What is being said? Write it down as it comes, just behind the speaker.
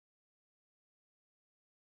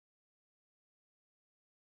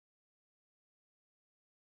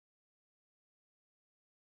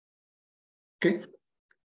Okay.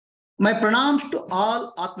 My pranams to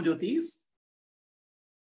all Atma Jyotis.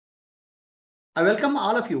 I welcome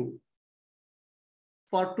all of you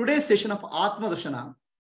for today's session of Atma Darshana,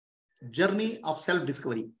 Journey of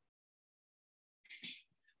Self-Discovery.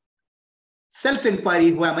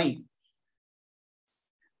 Self-Enquiry, who am I?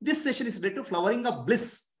 This session is related to flowering of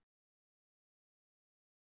bliss.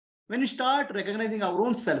 When we start recognizing our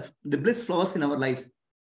own self, the bliss flowers in our life.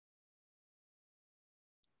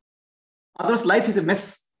 Otherwise, life is a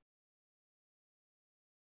mess.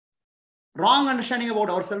 Wrong understanding about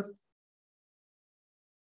ourselves,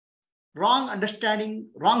 wrong understanding,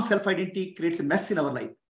 wrong self-identity creates a mess in our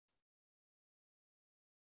life.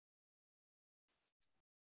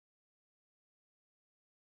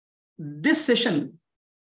 This session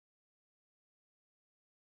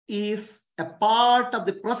is a part of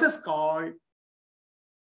the process called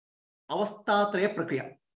Avasthatraya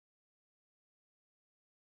Prakriya.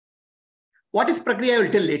 What is Prakriya? I will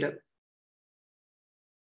tell later.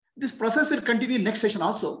 This process will continue in next session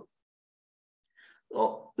also.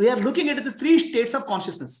 So we are looking at the three states of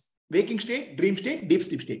consciousness: waking state, dream state, deep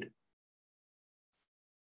sleep state.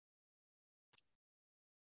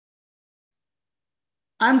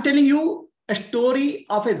 I am telling you a story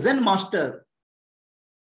of a Zen master .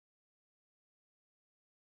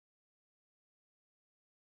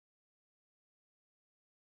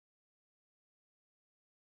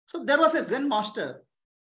 So there was a Zen master,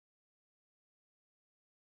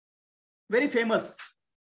 very famous.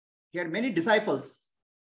 He had many disciples.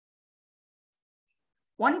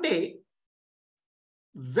 One day,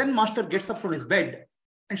 Zen master gets up from his bed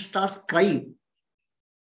and starts crying.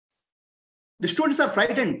 The students are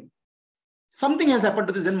frightened. Something has happened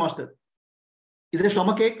to the Zen master. Is there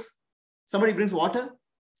stomach aches? Somebody brings water?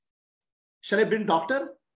 Shall I bring doctor?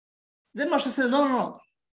 Zen master says, no,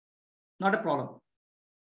 not a problem.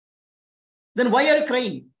 Then why are you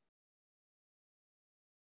crying?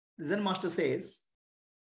 The Zen master says,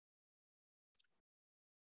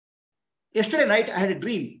 yesterday night I had a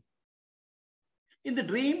dream. In the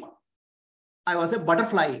dream, I was a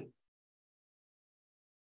butterfly.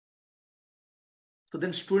 So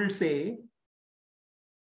then students say,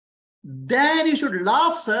 then you should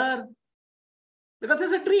laugh, sir, because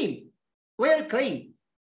it's a dream. Why are you crying?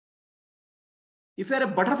 If you are a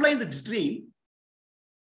butterfly in this dream,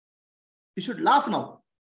 you should laugh now,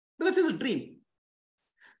 because it's a dream.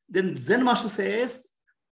 Then Zen master says,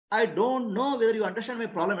 I don't know whether you understand my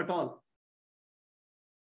problem at all.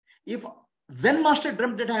 If Zen master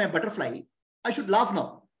dreamt that I am a butterfly, I should laugh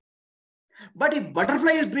now. But if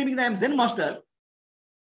butterfly is dreaming that I am Zen master,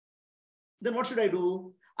 then what should I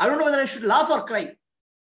do? I don't know whether I should laugh or cry.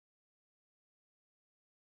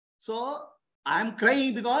 So I am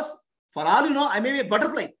crying because, for all you know, I may be a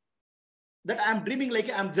butterfly, that I am dreaming like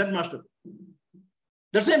I am Zen master.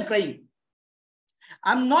 That's why I am crying.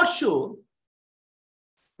 I am not sure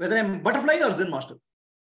whether I am butterfly or Zen master.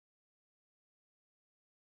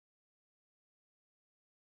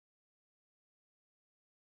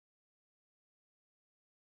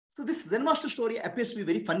 So this Zen master story appears to be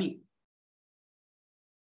very funny.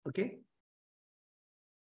 Okay.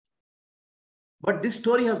 But this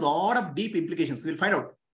story has a lot of deep implications. We'll find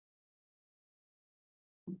out.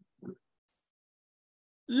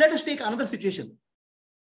 Let us take another situation.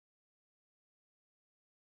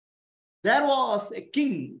 There was a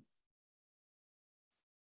king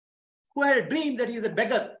who had a dream that he is a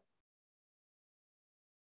beggar.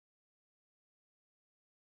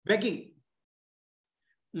 Begging.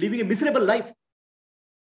 Living a miserable life.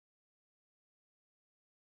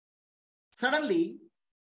 Suddenly,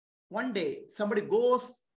 one day, somebody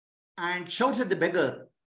goes and shouts at the beggar,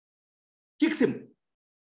 kicks him,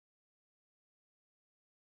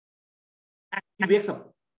 and he wakes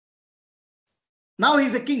up. Now he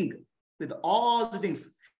is a king with all the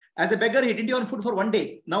things. As a beggar, he didn't even food for one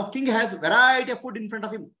day. Now king has variety of food in front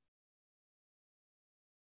of him.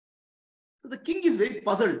 So the king is very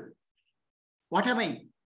puzzled. What am I?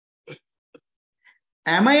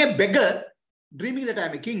 Am I a beggar dreaming that I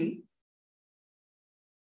am a king?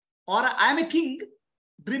 Or I am a king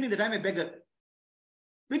dreaming that I am a beggar?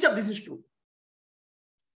 Which of this is true?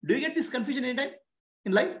 Do you get this confusion anytime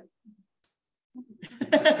in life?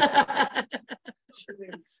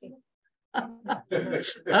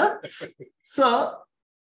 So,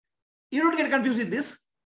 you don't get confused with this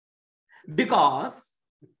because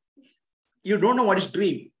you don't know what is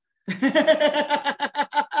dream.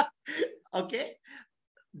 Okay?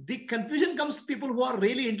 The confusion comes people who are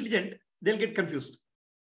really intelligent, they'll get confused.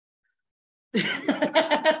 We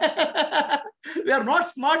are not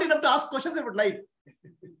smart enough to ask questions about life.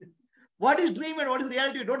 What is dream and what is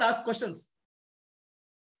reality? We don't ask questions.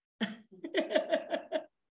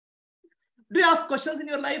 Do you ask questions in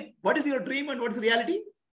your life? What is your dream and what is reality?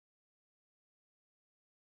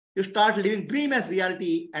 You start living dream as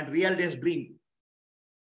reality and reality as dream.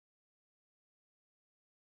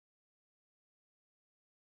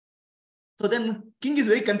 So then king is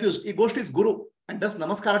very confused. He goes to his guru and does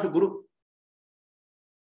namaskara to guru.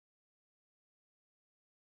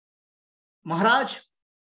 Maharaj,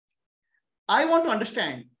 I want to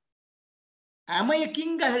understand, am I a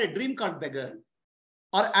king? I had a dream called beggar.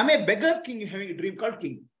 Or am I a beggar king having a dream called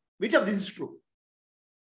king? Which of this is true?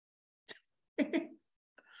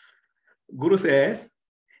 Guru says,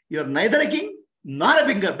 you are neither a king nor a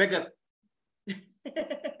beggar.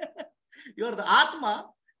 You are the Atma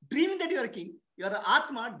dreaming that you are a king. You are the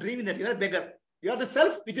Atma dreaming that you are a beggar. You are the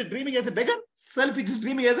self which is dreaming as a beggar, self which is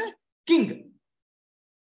dreaming as a king.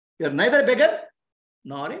 You are neither a beggar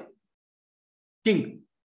nor a king.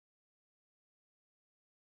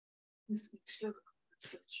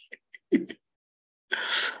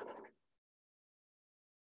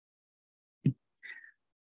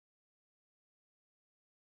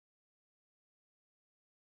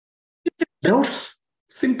 Doubts?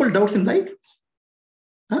 Simple doubts in life?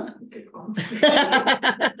 Huh?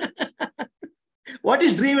 What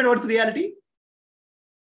is dream and what is reality?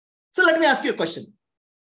 So let me ask you a question.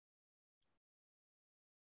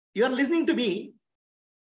 You are listening to me.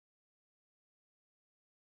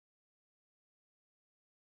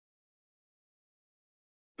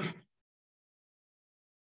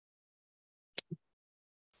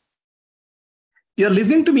 You are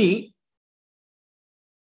listening to me.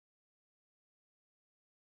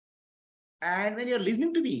 And when you are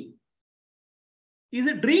listening to me, is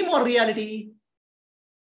it dream or reality?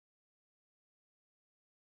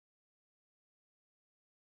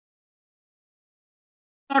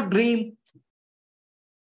 Not dream.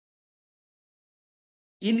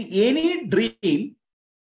 In any dream,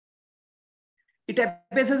 it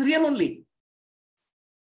appears as real only.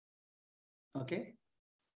 Okay.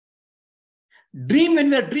 Dream, when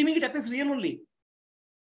we are dreaming, it appears real only.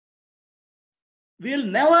 We will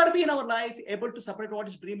never be in our life able to separate what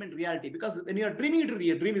is dream and reality, because when you are dreaming,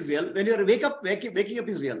 dream is real. When you are waking up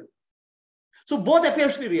is real. So both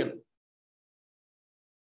appears to be real.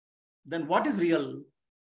 Then what is real?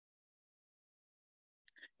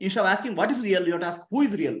 Instead of asking what is real, you have to ask who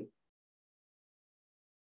is real.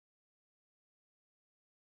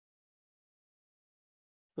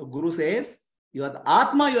 So Guru says, you are the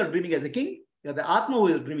Atma, you are dreaming as a king. You are the Atma who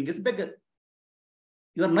is dreaming as a beggar.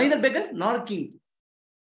 You are neither beggar nor king.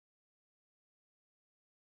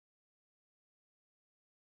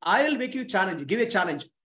 I will make you challenge, give a challenge.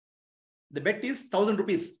 The bet is 1,000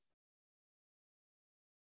 rupees.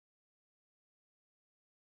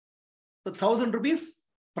 So 1,000 rupees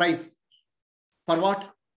price. For what?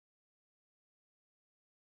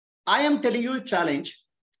 I am telling you a challenge,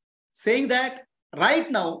 saying that right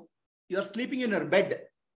now you are sleeping in your bed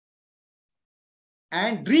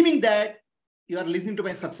and dreaming that you are listening to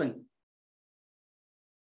my satsang.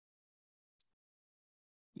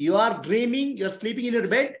 You are dreaming, you are sleeping in your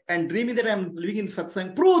bed and dreaming that I am living in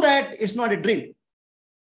satsang. Prove that it's not a dream.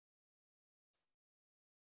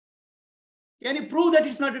 Can you prove that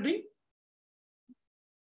it's not a dream?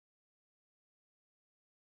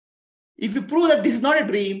 If you prove that this is not a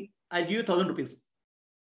dream, I give you 1,000 rupees.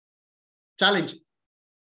 Challenge.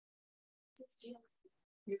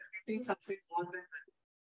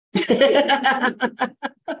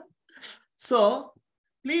 So,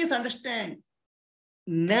 please understand,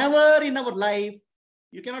 never in our life,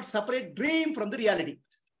 you cannot separate dream from the reality.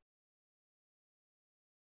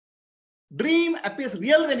 Dream appears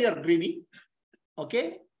real when you are dreaming.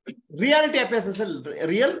 Okay? Reality appears as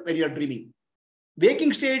real when you are dreaming.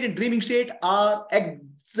 Waking state and dreaming state are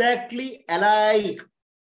exactly alike.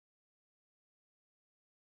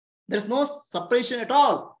 There's no separation at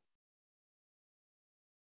all.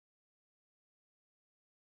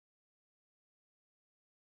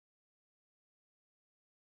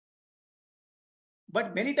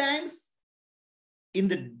 But many times in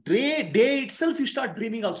the day itself, you start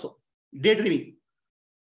dreaming also. Daydreaming.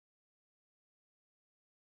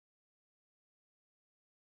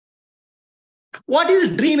 What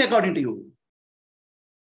is a dream according to you?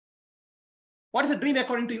 What is a dream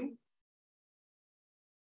according to you?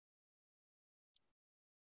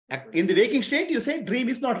 In the waking state, you say dream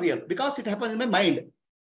is not real because it happens in my mind,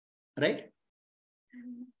 right?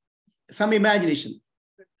 Some imagination.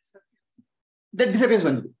 That disappears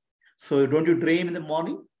one day. So don't you dream in the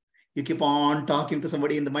morning? You keep on talking to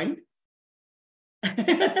somebody in the mind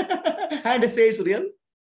and say it's real.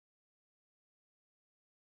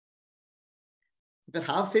 If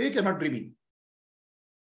you're half awake, you're not dreaming.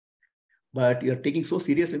 But you're taking so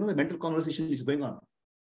seriously, the mental conversation is going on.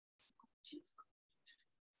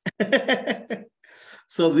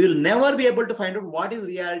 So we will never be able to find out what is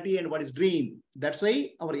reality and what is dream. That's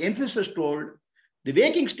why our ancestors told the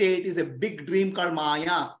waking state is a big dream called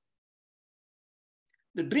Maya.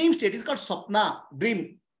 The dream state is called Swapna,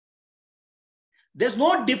 dream. There's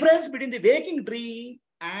no difference between the waking dream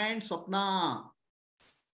and Swapna.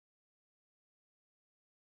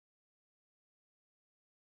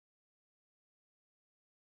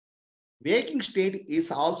 Waking state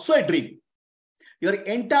is also a dream. Your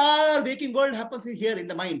entire waking world happens here in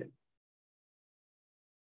the mind.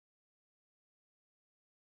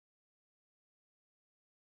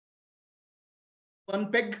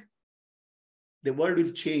 One peg, the world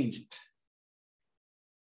will change.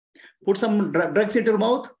 Put some drugs into your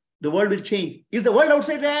mouth, the world will change. Is the world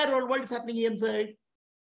outside there or the world is happening inside?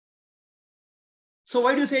 So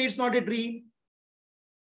why do you say it's not a dream?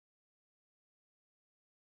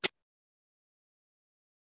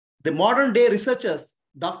 The modern day researchers,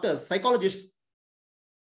 doctors, psychologists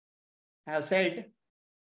have said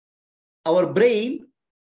our brain,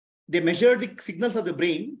 they measure the signals of the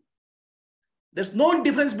brain. There's no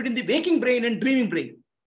difference between the waking brain and dreaming brain.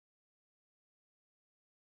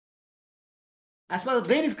 As far as the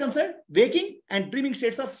brain is concerned, waking and dreaming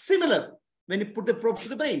states are similar when you put the probes to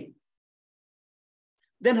the brain.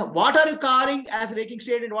 Then what are you calling as a waking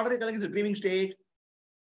state and what are you calling as a dreaming state?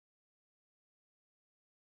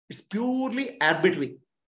 It's purely arbitrary.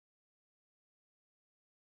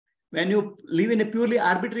 When you live in a purely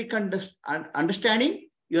arbitrary understanding,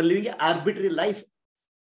 you're living an arbitrary life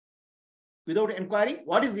without inquiring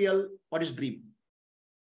what is real, what is dream.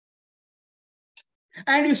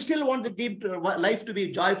 And you still want the deep life to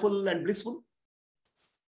be joyful and blissful.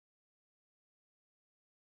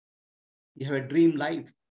 You have a dream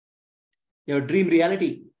life. You have a dream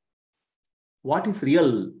reality. What is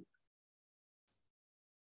real?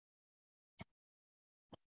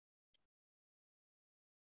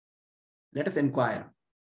 Let us inquire.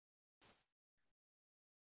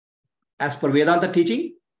 As per Vedanta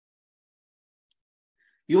teaching,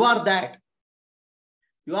 you are that.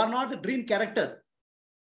 You are not the dream character.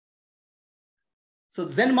 So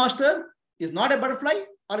Zen master is not a butterfly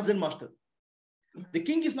or a Zen master. The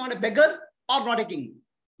king is not a beggar or not a king.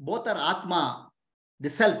 Both are Atma, the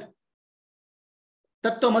self.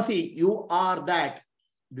 Tattvamasi, you are that.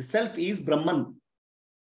 The self is Brahman.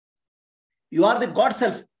 You are the God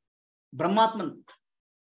self, Brahmatman.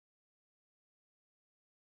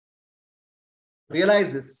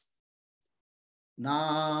 Realize this.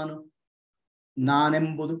 Nanu,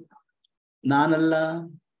 nanembudu, nanalla,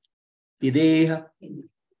 ideha,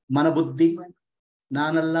 manabuddhi,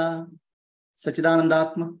 nanalla,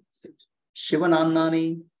 Sachidanandatma,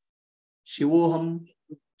 Shivanannani, Shivoham,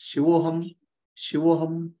 Shivoham,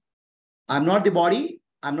 Shivoham. I'm not the body,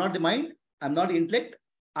 I'm not the mind, I'm not the intellect,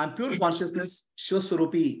 I'm pure consciousness,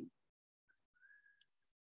 Shivaswarupi.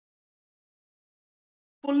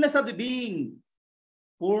 Fullness of the being.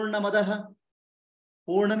 Purnamadaha,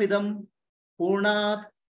 Purnamidam, Purnat,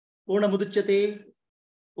 Purnamuduchyate,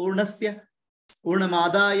 Purnasya,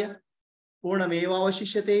 Purnamadaya,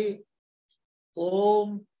 Purnamevavashishyate.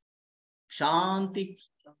 Om Shanti,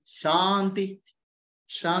 Shanti,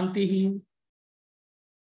 Shanti.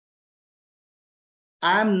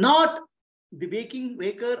 I am not the waking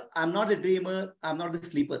waker, I am not the dreamer, I am not the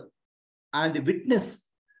sleeper. I am the witness,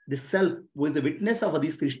 the self, who is the witness of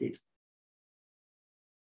these three states.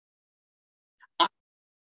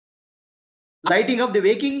 Lighting up the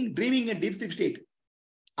waking, dreaming, and deep sleep state.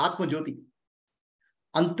 Atma Jyoti.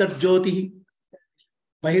 Antar Jyoti.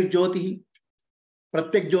 Bahir Jyoti.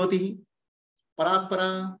 Pratyak Jyoti.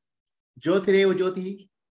 Paratpara. Jyotireva Jyoti.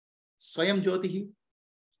 Swayam Jyoti.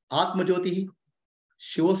 Atma Jyoti.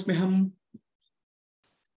 Shivosmiham.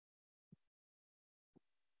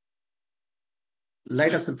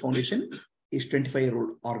 Light of Self Foundation is a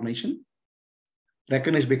 25-year-old organization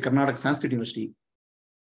recognized by Karnataka Sanskrit University.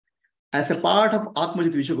 As a part of Atma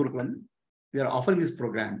Jyoti Vishwagurukulam, we are offering this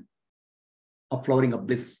program of flowering of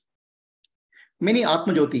bliss. Many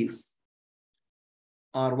Atma Jyotis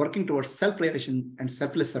are working towards self-realization and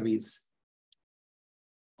selfless service,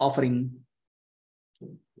 offering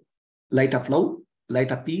light of love,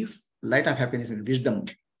 light of peace, light of happiness and wisdom,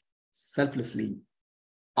 selflessly.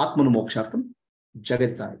 Atmanu Mokshartham,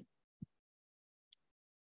 Jagatai.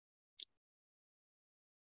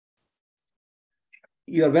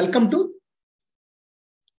 You are welcome to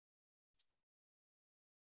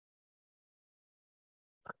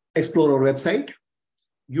explore our website,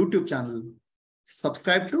 YouTube channel,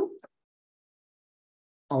 subscribe to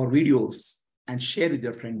our videos and share with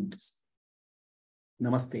your friends.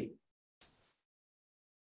 Namaste.